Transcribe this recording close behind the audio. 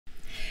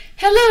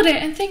Hello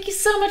there, and thank you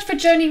so much for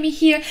joining me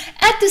here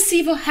at the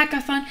Civo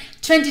Hackathon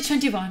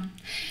 2021.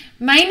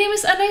 My name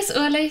is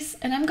Anais,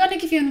 and I'm going to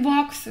give you a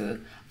walkthrough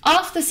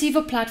of the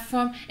Civo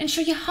platform and show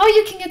you how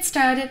you can get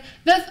started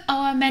with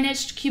our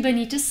managed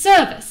Kubernetes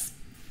service.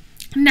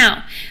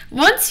 Now,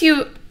 once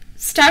you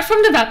start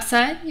from the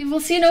website, you will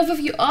see an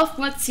overview of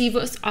what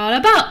Civo is all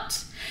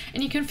about.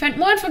 And you can find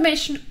more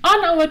information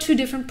on our two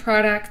different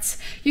products.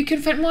 You can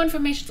find more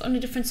information on the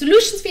different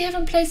solutions we have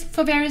in place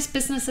for various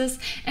businesses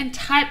and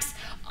types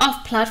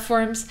of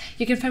platforms.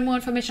 You can find more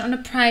information on the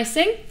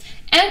pricing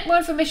and more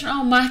information on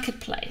our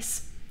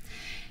marketplace.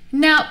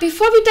 Now,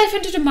 before we dive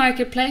into the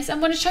marketplace, I'm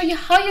going to show you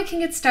how you can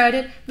get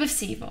started with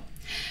Civo.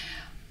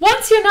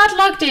 Once you're not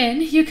logged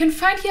in, you can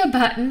find here a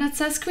button that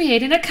says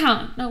create an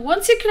account. Now,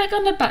 once you click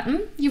on the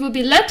button, you will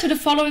be led to the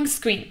following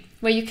screen,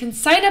 where you can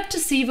sign up to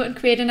Civo and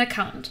create an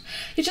account.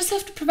 You just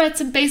have to provide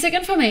some basic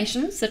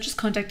information, such as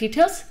contact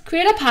details,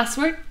 create a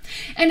password,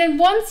 and then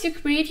once you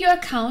create your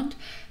account,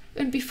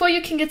 and before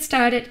you can get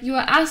started, you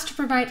are asked to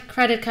provide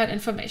credit card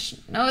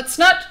information. Now, it's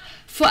not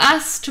for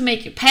us to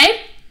make you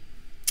pay,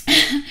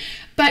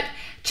 but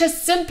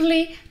just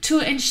simply to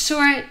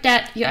ensure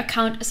that your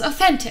account is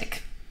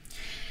authentic.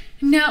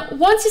 Now,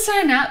 once you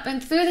sign up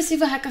and through the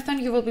Civo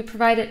Hackathon, you will be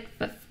provided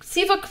with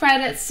Civo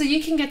credits so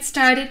you can get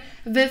started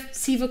with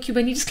Civo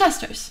Kubernetes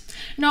clusters.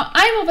 Now,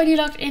 I'm already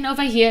logged in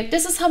over here.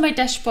 This is how my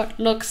dashboard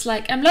looks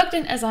like. I'm logged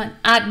in as an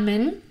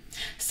admin.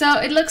 So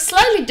it looks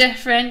slightly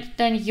different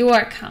than your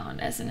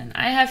account, as in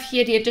I have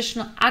here the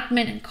additional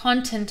admin and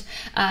content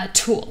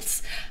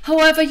tools.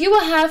 However, you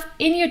will have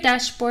in your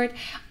dashboard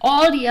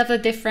all the other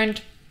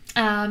different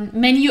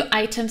menu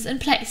items in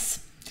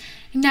place.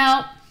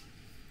 Now,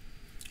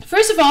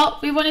 first of all,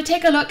 we want to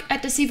take a look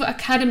at the Civo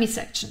Academy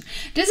section.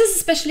 This is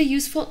especially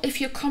useful if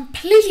you're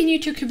completely new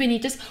to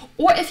Kubernetes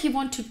or if you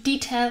want to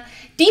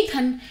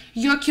deepen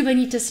your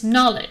Kubernetes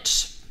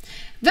knowledge.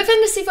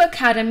 Within the Civo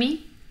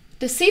Academy,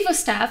 the Civo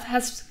staff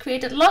has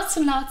created lots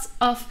and lots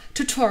of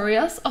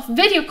tutorials of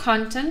video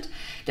content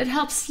that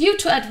helps you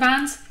to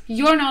advance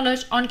your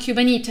knowledge on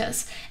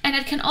Kubernetes. And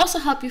it can also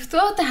help you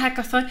throughout the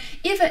hackathon,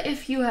 either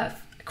if you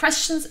have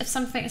questions, if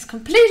something is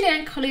completely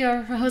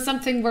unclear how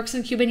something works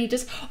in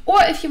Kubernetes, or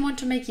if you want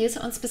to make use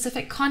on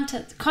specific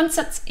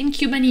concepts in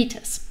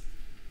Kubernetes.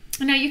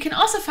 Now, you can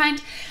also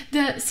find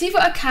the Civo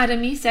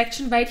Academy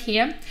section right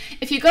here.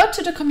 If you go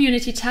to the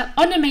Community tab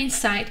on the main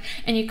site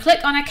and you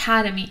click on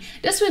Academy,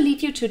 this will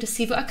lead you to the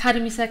Civo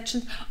Academy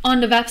section on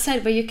the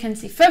website where you can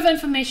see further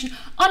information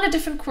on the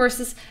different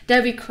courses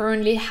that we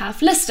currently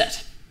have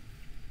listed.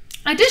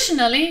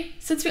 Additionally,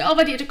 since we're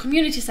already at the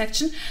community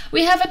section,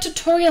 we have a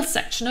tutorial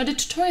section. Now, the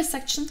tutorial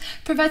section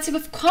provides you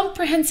with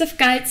comprehensive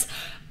guides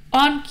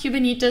on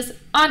Kubernetes,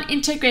 on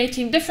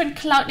integrating different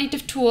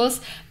cloud-native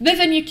tools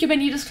within your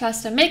Kubernetes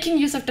cluster, making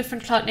use of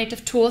different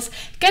cloud-native tools,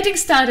 getting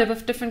started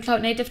with different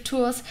cloud-native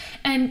tools,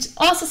 and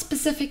also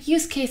specific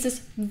use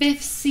cases with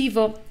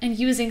Civo and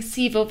using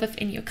Civo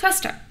within your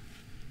cluster.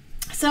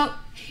 So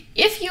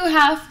if you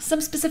have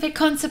some specific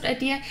concept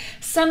idea,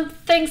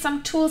 something,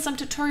 some tool, some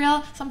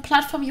tutorial, some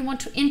platform you want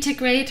to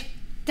integrate,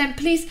 then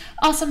please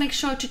also make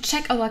sure to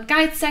check our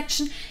guide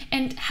section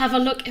and have a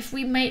look if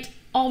we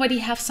already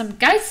have some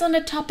guides on the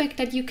topic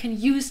that you can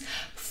use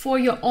for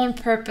your own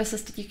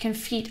purposes that you can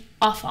feed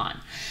off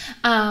on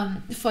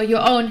for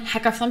your own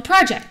hackathon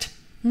project.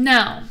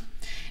 Now,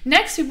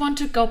 next we want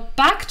to go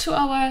back to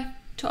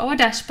our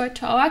dashboard,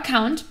 to our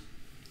account.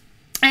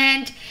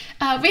 And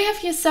we have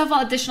here several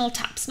additional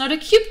tabs. Now, the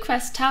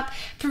KubeQuest tab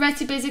provides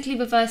you basically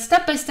with a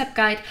step-by-step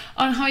guide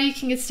on how you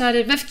can get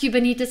started with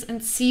Kubernetes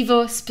and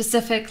Civo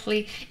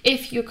specifically.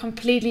 If you're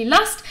completely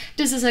lost,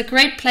 this is a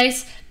great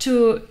place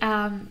to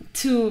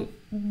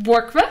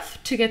work with,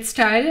 to get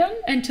started on,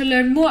 and to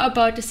learn more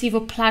about the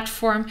Civo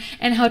platform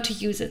and how to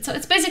use it. So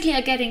it's basically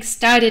a getting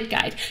started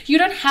guide. You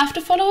don't have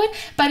to follow it,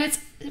 but it's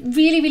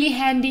really, really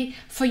handy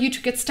for you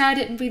to get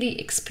started and really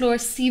explore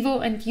Civo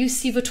and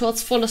use Civo to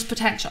its fullest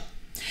potential.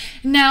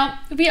 Now,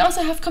 we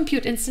also have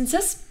compute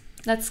instances.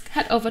 Let's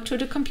head over to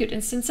the compute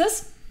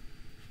instances.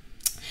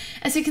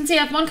 As you can see,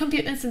 I have one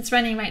compute instance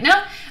running right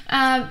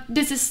now.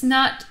 This is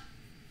not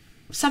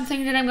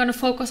something that I'm going to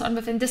focus on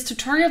within this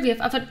tutorial. We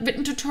have other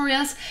written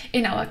tutorials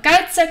in our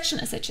guide section,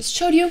 as I just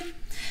showed you.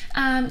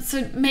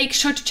 So make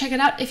sure to check it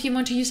out if you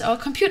want to use our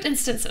compute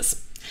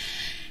instances.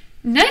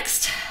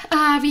 Next,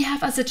 we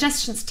have a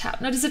suggestions tab.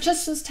 Now, the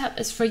suggestions tab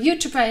is for you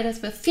to provide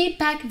us with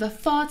feedback, with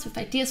thoughts, with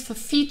ideas for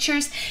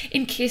features.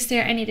 In case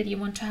there are any that you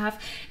want to have,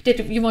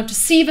 that you want to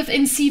see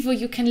within Civo,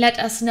 you can let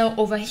us know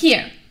over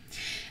here.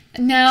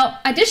 Now,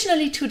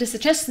 additionally to the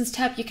suggestions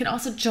tab, you can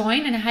also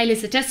join, and I highly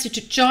suggest you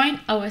to join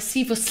our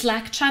Civo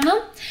Slack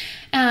channel,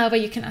 where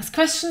you can ask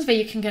questions, where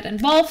you can get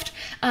involved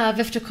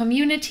with the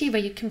community,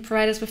 where you can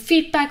provide us with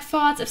feedback,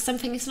 thoughts. If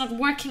something is not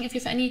working, if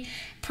you have any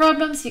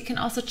problems, you can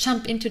also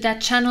jump into that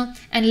channel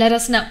and let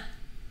us know.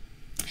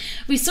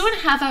 We soon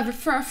have a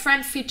refer a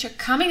friend feature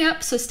coming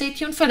up, so stay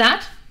tuned for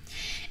that.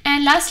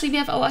 And lastly, we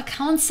have our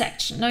account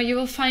section. Now you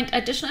will find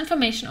additional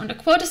information on the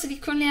quotas that you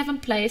currently have in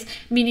place,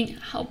 meaning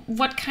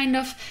what kind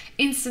of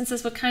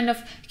instances, what kind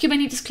of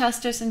Kubernetes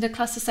clusters and the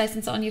cluster size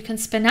and so on you can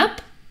spin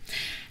up.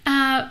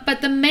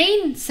 But the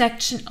main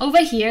section over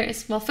here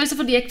is, well, first of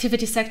all, the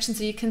activity section,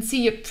 so you can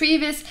see your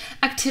previous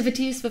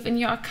activities within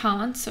your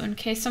account. So in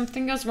case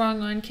something goes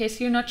wrong or in case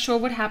you're not sure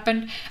what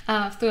happened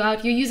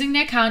throughout you using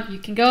the account, you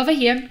can go over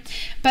here.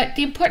 But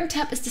the important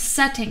tab is the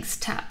settings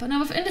tab. Now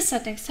within the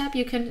settings tab,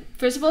 you can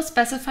first of all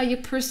specify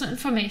your personal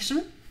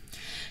information.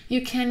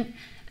 You can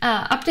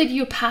update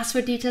your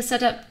password details,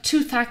 set up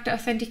two-factor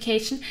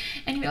authentication,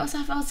 and we also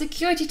have our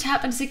security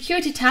tab, and the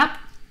security tab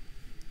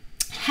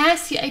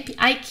has your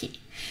API key.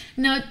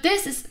 Now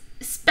this is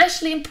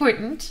especially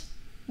important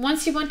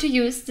once you want to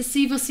use the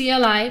Civo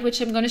CLI,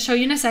 which I'm going to show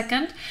you in a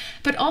second,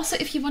 but also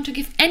if you want to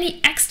give any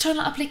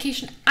external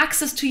application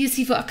access to your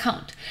Civo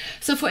account.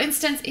 So for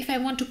instance, if I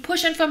want to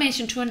push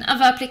information to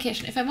another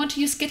application, if I want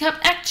to use GitHub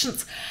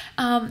Actions,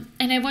 and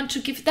I want to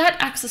give that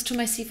access to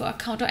my Civo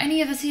account or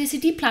any other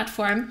CI/CD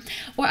platform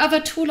or other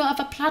tool or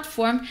other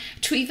platform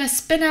to either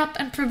spin up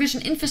and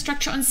provision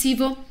infrastructure on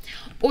Civo,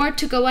 or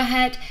to go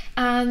ahead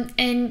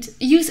and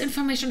use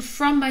information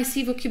from my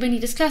Civo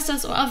Kubernetes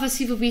clusters or other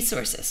Civo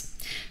resources.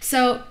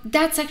 So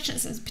that section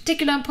is in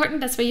particular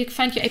important. That's where you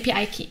find your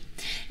API key.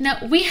 Now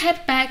we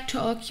head back to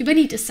our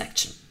Kubernetes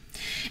section.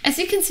 As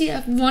you can see, I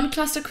have one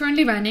cluster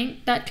currently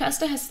running. That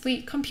cluster has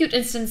 3 compute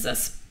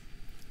instances.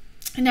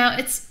 Now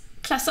it's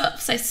cluster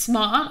of size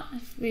small,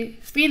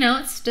 3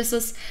 nodes. This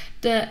is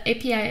the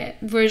API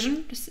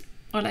version,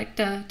 or like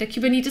the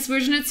Kubernetes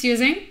version it's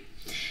using.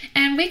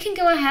 And we can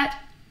go ahead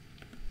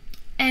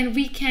and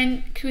we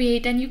can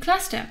create a new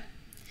cluster.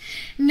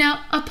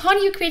 Now,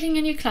 upon you creating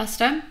a new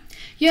cluster,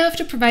 you have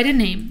to provide a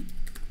name.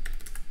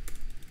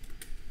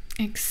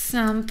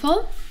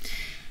 Example,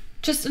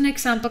 just an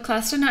example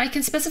cluster. Now I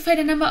can specify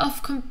the number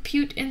of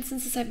compute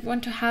instances I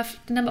want to have,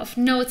 the number of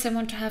nodes I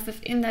want to have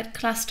within that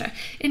cluster.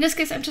 In this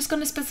case, I'm just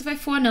going to specify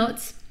 4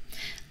 nodes.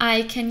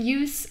 I can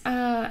use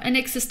an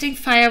existing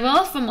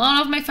firewall from all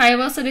of my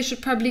firewalls, so they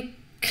should probably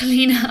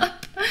clean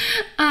up,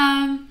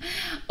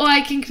 or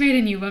I can create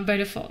a new one by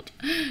default.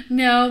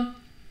 Now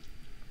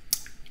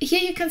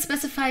here you can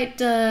specify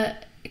the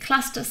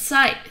cluster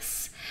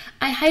size.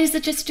 I highly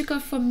suggest you to go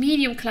for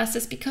medium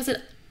clusters because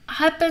it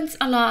happens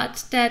a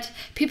lot that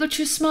people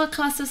choose small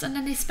clusters and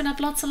then they spin up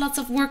lots and lots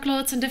of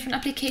workloads and different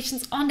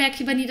applications on their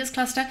Kubernetes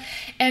cluster,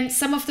 and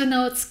some of the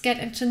nodes get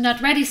into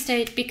not ready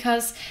state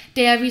because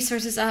their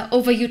resources are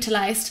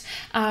overutilized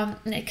and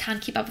they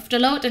can't keep up with the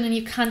load, and then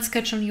you can't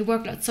schedule new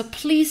workloads. So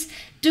please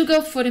do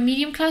go for the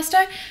medium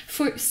cluster.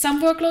 For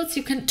some workloads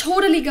you can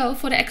totally go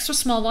for the extra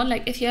small one,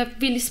 like if you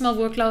have really small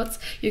workloads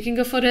you can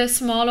go for the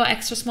small or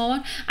extra small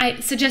one. I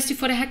suggest you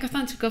for the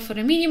hackathon to go for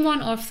the medium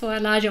one or for a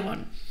larger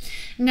one.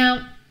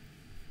 Now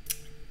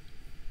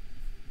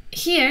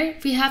here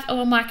we have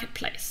our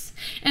marketplace,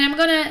 and I'm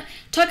gonna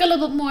talk a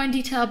little bit more in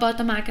detail about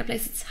the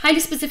marketplace. It's highly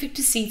specific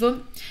to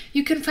Civo.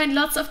 You can find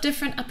lots of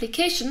different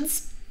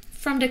applications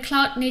from the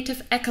cloud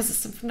native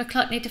ecosystem, from the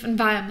cloud native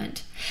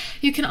environment.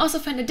 You can also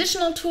find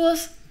additional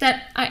tools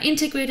that are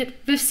integrated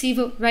with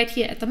Civo right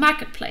here at the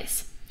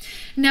marketplace.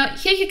 Now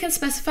here you can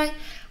specify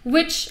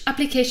which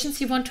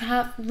applications you want to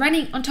have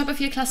running on top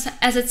of your cluster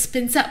as it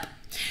spins up.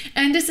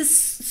 And this is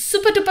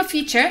super duper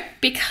feature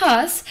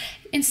because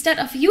instead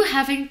of you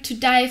having to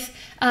dive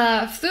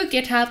through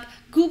GitHub,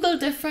 Google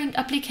different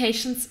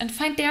applications and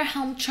find their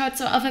Helm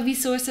charts or other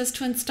resources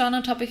to install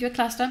on top of your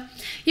cluster,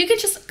 you can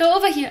just go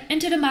over here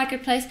into the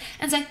marketplace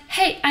and say,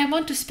 hey, I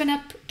want to spin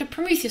up the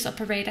Prometheus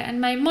operator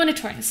and my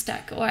monitoring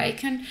stack, or I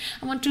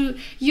want to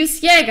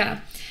use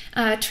Jaeger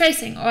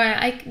tracing, or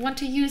I want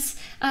to use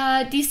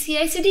these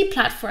CI/CD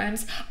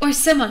platforms or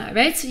similar,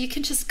 right? So you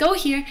can just go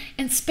here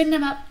and spin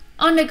them up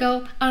on the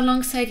go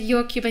alongside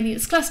your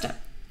Kubernetes cluster.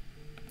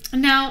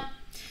 Now,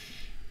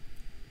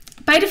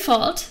 by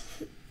default,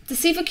 the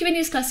Civo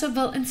Kubernetes cluster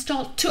will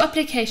install 2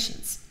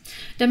 applications,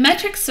 the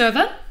metrics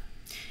server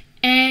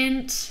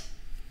and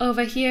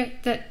over here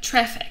the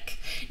traffic.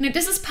 Now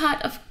this is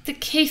part of the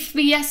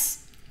K3s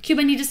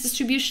Kubernetes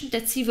distribution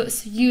that Civo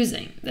is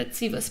using, that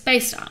Civo is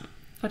based on,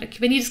 or the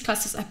Kubernetes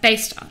clusters are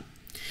based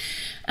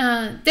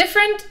on.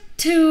 Different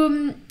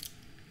to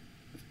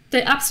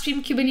the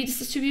upstream Kubernetes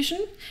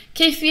distribution,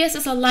 K3s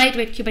is a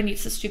lightweight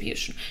Kubernetes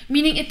distribution,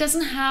 meaning it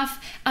doesn't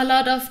have a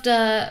lot of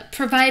the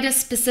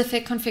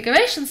provider-specific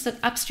configurations that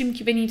upstream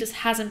Kubernetes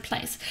has in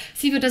place.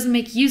 Civo doesn't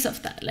make use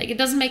of that. Like, it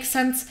doesn't make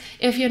sense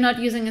if you're not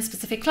using a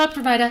specific cloud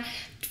provider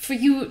for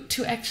you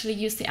to actually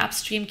use the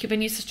upstream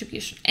Kubernetes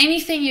distribution.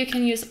 Anything you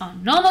can use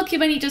on normal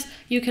Kubernetes,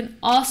 you can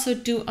also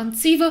do on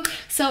Civo,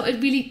 so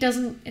it really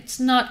doesn't, it's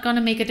not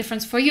gonna make a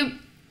difference for you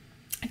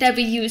that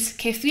we use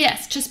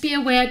K3s. Just be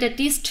aware that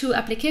these 2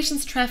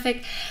 applications,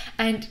 traffic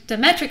and the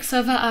metric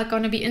server, are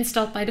going to be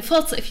installed by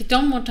default. So if you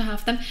don't want to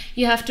have them,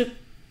 you have to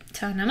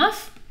turn them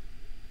off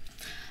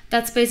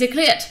That's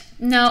basically it.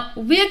 Now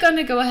we're going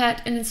to go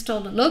ahead and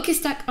install the Loki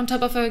stack on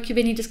top of our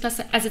Kubernetes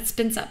cluster as it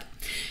spins up.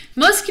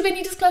 Most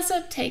Kubernetes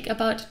clusters take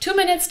about 2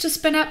 minutes to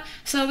spin up,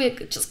 so we're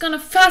just going to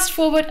fast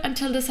forward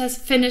until this has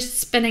finished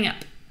spinning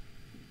up.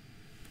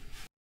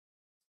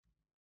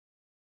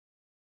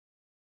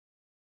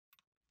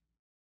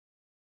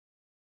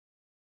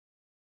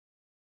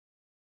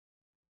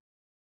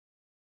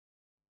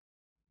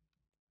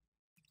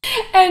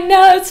 And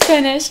now it's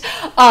finished.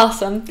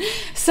 Awesome.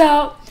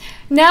 So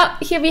now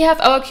here we have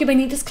our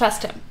Kubernetes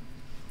cluster.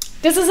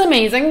 This is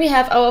amazing. We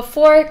have our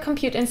 4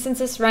 compute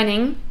instances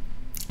running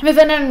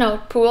within a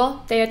node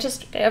pool. They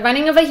are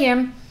running over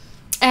here.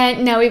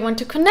 And now we want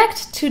to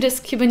connect to this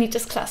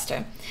Kubernetes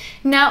cluster.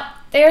 Now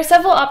there are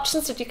several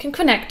options that you can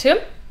connect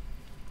to.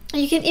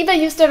 You can either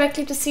use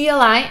directly to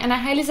CLI, and I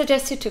highly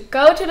suggest you to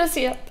go to the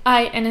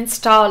CLI and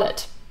install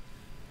it.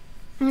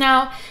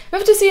 Now,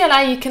 with the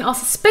CLI, you can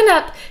also spin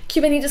up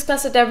Kubernetes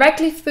cluster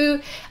directly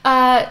through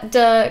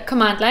the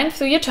command line,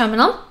 through your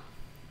terminal.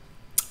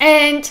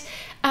 And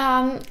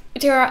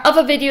there are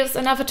other videos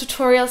and other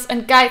tutorials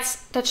and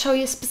guides that show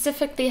you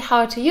specifically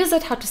how to use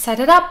it, how to set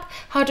it up,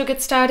 how to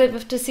get started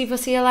with the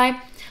Civo CLI.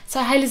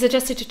 So I highly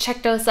suggest you to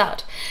check those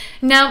out.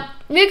 Now,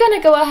 we're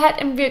going to go ahead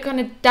and we're going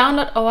to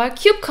download our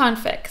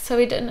kubeconfig. So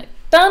we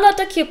download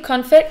the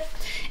kubeconfig,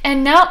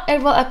 and now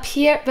it will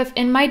appear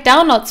within my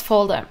downloads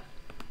folder.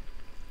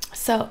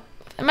 So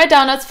in my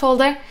downloads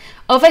folder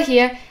over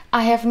here,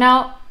 I have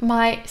now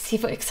my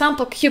Civo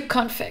example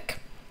kubeconfig,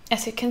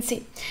 as you can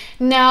see.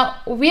 Now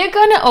we're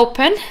going to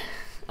open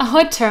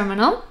our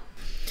terminal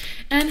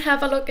and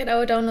have a look at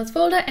our downloads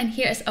folder, and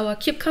here is our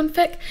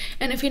kubeconfig.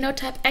 And if you now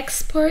type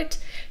export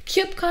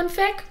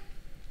kubeconfig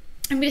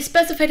and we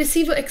specify the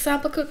Civo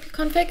example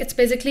kubeconfig, it's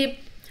basically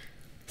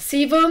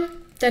Civo,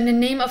 then the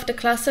name of the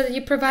cluster that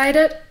you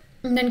provided,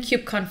 and then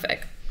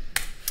kubeconfig.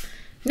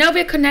 Now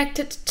we're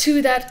connected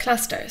to that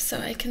cluster, so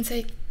I can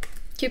say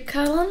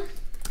kubectl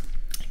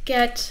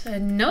get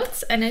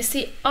nodes, and I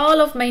see all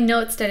of my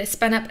nodes that I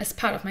spun up as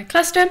part of my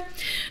cluster.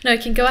 Now I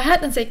can go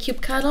ahead and say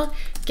kubectl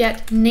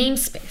get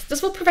namespace.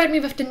 This will provide me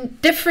with the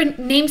different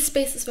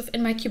namespaces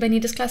within my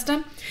Kubernetes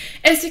cluster.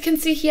 As you can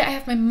see here, I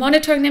have my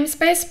monitoring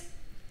namespace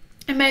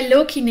and my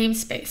Loki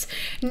namespace.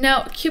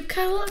 Now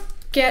kubectl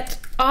get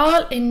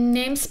all in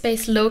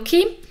namespace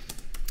Loki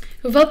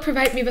will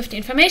provide me with the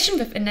information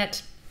within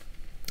it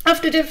of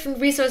the different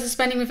resources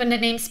running within the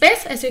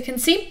namespace. As you can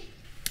see,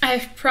 I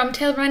have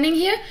Promtail running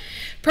here.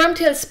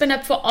 Promtail is spin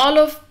up for all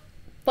of,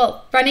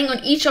 well, running on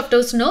each of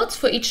those nodes.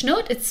 For each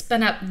node, it's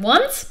spun up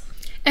once.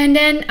 And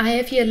then I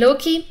have here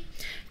Loki.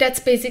 That's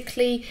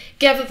basically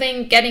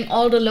getting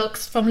all the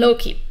logs from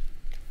Loki.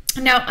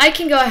 Now I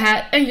can go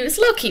ahead and use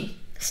Loki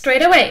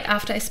straight away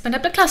after I spin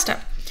up the cluster.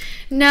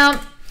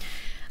 Now,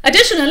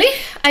 additionally,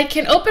 I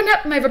can open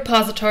up my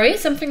repository,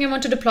 something I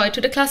want to deploy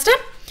to the cluster.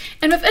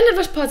 And within the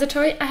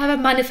repository, I have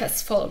a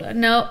manifest folder.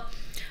 Now,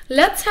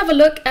 let's have a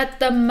look at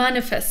the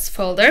manifests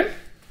folder.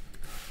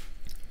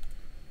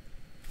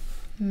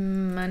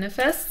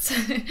 Manifests.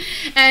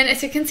 And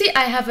as you can see,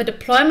 I have a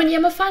deployment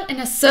YAML file and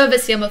a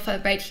service YAML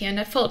file right here in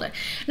that folder.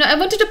 Now, I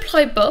want to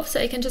deploy both, so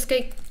I can just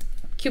get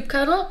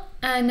kubectl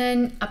and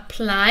then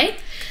apply.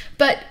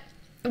 But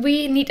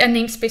we need a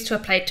namespace to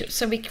apply to.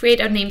 So we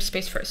create our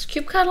namespace first.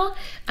 Kubectl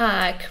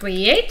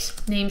create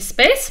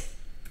namespace.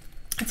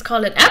 Let's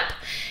call it app.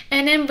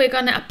 And then we're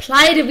going to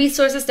apply the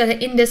resources that are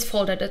in this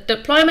folder, the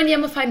deployment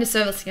YAML file and the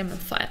service YAML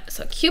file.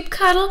 So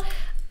kubectl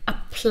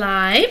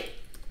apply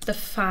the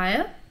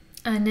file,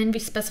 and then we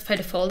specify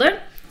the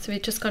folder. So we're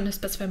just going to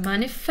specify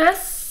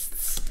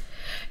manifests,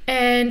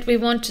 and we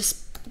want to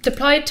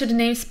deploy it to the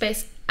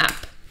namespace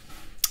app.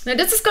 Now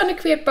this is going to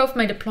create both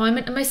my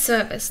deployment and my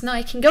service. Now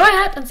I can go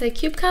ahead and say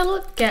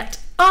kubectl get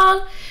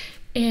all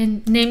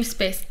in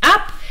namespace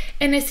app,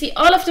 and I see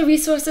all of the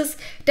resources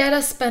that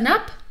are spun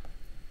up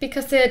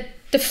because they're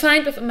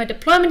defined within my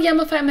deployment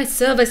YAML file and my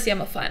service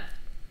YAML file.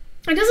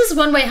 And this is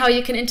one way how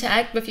you can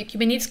interact with your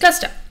Kubernetes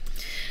cluster.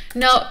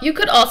 Now, you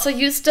could also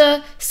use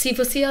the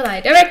Civo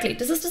CLI directly.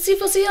 This is the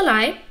Civo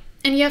CLI,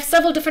 and you have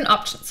several different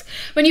options.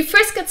 When you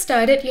first get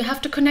started, you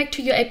have to connect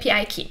to your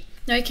API key.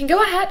 Now, you can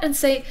go ahead and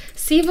say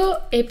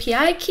Civo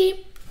API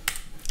key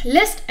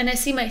list, and I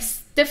see my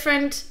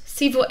different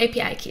Civo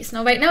API keys.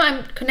 Now, right now,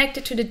 I'm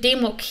connected to the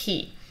demo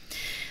key.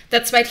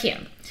 That's right here.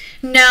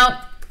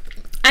 Now,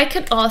 I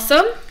could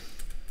also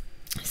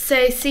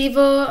say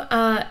Civo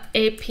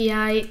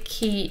API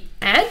key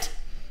add,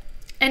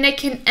 and I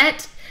can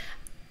add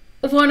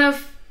one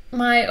of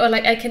my, or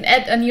like I can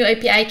add a new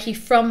API key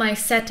from my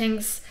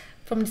settings,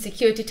 from the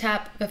security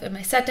tab within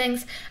my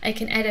settings. I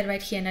can add it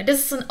right here. Now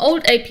this is an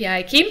old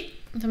API key,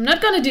 so I'm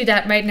not going to do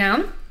that right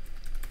now.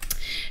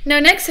 Now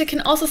next I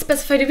can also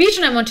specify the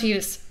region I want to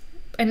use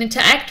and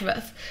interact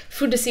with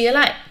through the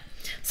CLI.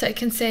 So I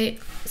can say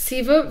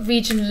Civo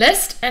region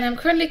list, and I'm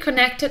currently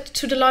connected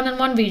to the London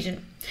 1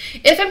 region.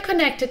 If I'm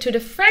connected to the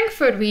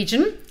Frankfurt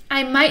region,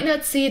 I might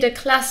not see the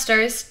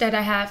clusters that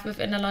I have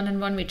within the London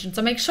 1 region.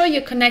 So make sure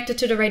you're connected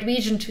to the right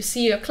region to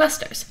see your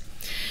clusters.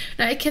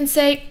 Now I can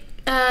say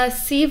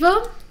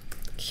Civo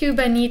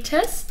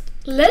Kubernetes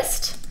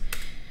list.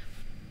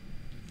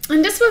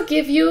 And this will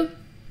give you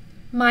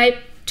my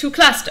 2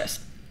 clusters.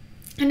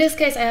 In this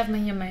case, I have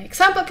here my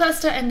example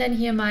cluster and then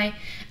here my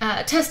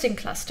testing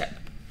cluster.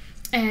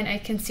 And I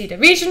can see the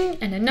region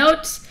and the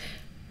nodes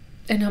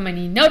and how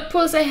many node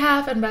pools I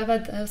have and whether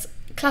those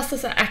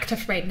clusters are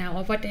active right now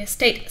or what their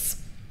state is.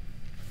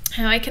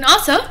 Now I can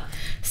also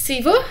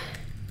Civo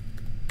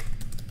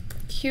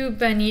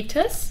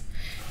Kubernetes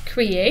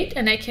Create,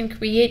 and I can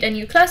create a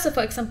new cluster,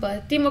 for example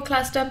a demo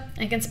cluster.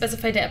 I can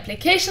specify the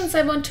applications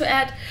I want to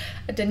add,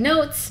 the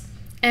nodes,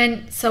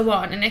 and so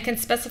on. And I can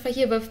specify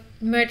here with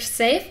merge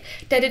save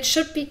that it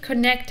should be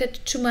connected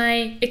to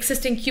my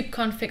existing kube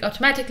config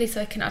automatically,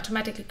 so I can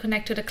automatically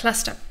connect to the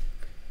cluster.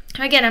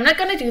 Again, I'm not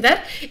going to do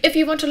that. If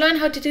you want to learn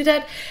how to do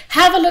that,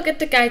 have a look at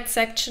the guide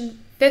section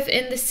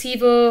within the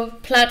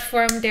Civo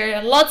platform. There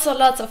are lots and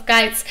lots of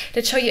guides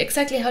that show you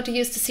exactly how to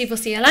use the Civo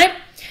CLI,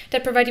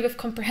 that provide you with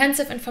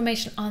comprehensive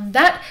information on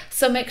that,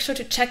 so make sure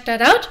to check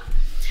that out.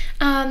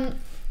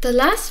 The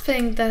last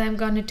thing that I'm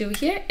going to do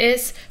here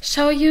is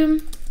show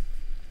you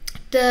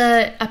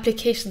the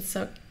applications.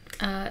 So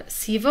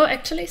Civo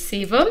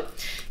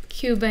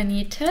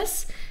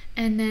Kubernetes,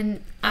 and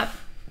then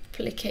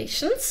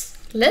applications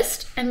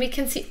list, and we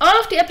can see all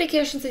of the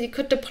applications that you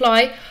could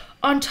deploy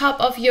on top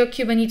of your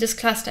Kubernetes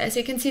cluster. As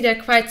you can see, there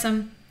are quite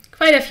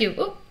a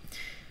few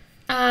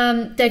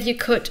that you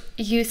could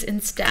use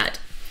instead,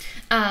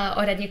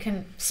 or that you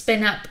can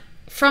spin up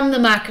from the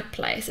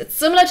marketplace. It's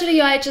similar to the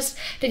UI, just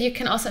that you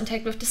can also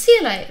integrate with the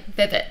CLI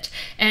with it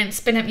and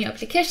spin up new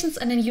applications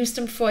and then use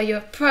them for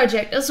your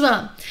project as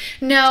well.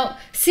 Now,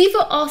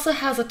 Civo also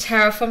has a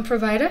Terraform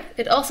provider.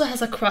 It also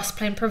has a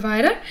crossplane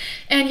provider,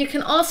 and you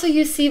can also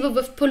use Civo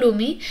with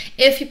Pulumi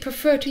if you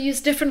prefer to use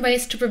different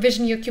ways to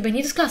provision your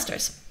Kubernetes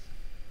clusters.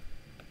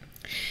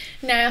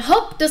 Now, I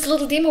hope this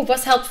little demo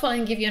was helpful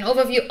and give you an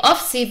overview of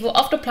Civo,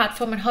 of the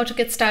platform, and how to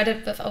get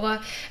started with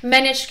our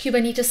managed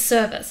Kubernetes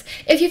service.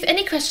 If you have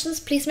any questions,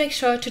 please make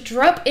sure to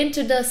drop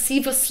into the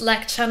Civo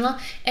Slack channel,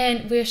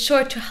 and we're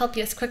sure to help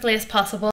you as quickly as possible.